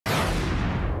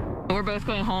We're both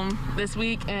going home this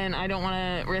week, and I don't want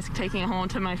to risk taking it home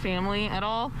to my family at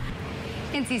all.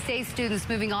 NC State students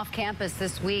moving off campus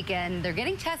this week, and they're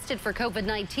getting tested for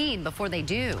COVID-19 before they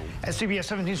do. As CBS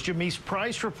 17's Jamise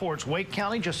Price reports, Wake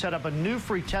County just set up a new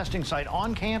free testing site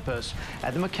on campus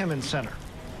at the McKimmon Center.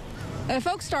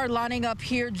 Folks started lining up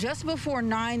here just before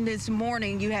 9 this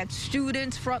morning. You had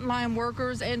students, frontline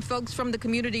workers, and folks from the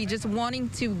community just wanting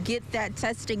to get that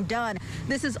testing done.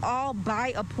 This is all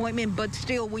by appointment, but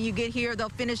still, when you get here, they'll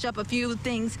finish up a few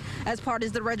things as part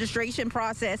of the registration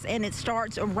process, and it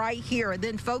starts right here.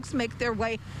 Then folks make their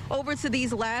way over to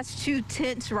these last two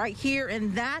tents right here,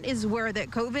 and that is where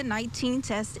that COVID-19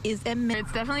 test is administered.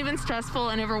 It's definitely been stressful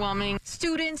and overwhelming.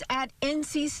 Students at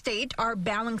NC State are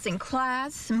balancing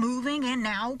class, moving, and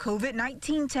now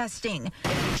COVID-19 testing.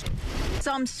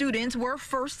 Some students were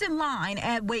first in line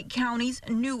at Wake County's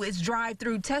newest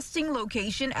drive-through testing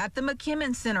location at the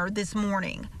McKimmon Center this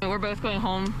morning. We're both going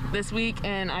home this week,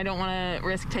 and I don't want to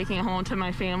risk taking it home to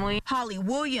my family. Holly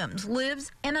Williams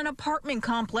lives in an apartment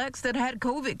complex that had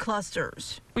COVID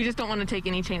clusters. We just don't want to take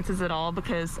any chances at all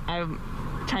because I'm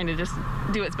trying to just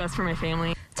do what's best for my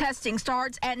family. Testing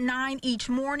starts at 9 each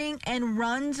morning and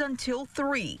runs until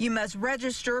 3. You must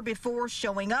register before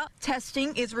showing up.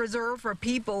 Testing is reserved for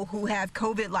people who have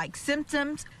COVID-like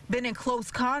symptoms, been in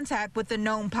close contact with a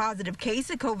known positive case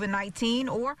of COVID-19,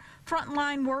 or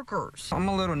frontline workers. I'm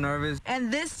a little nervous.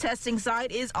 And this testing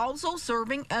site is also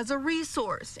serving as a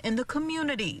resource in the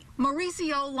community.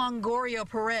 Mauricio Longoria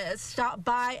Perez stopped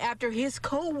by after his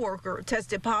co-worker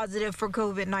tested positive for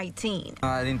COVID-19.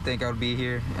 I didn't think I would be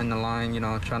here in the line,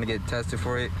 trying to get tested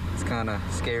for it. It's kind of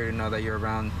scary to know that you're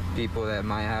around people that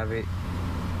might have it.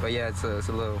 But yeah,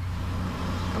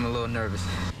 I'm a little nervous.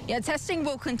 Yeah, testing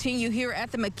will continue here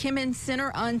at the McKimmon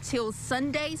Center until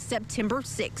Sunday, September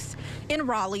 6th. In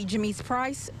Raleigh, Jamise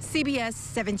Price, CBS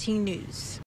 17 News.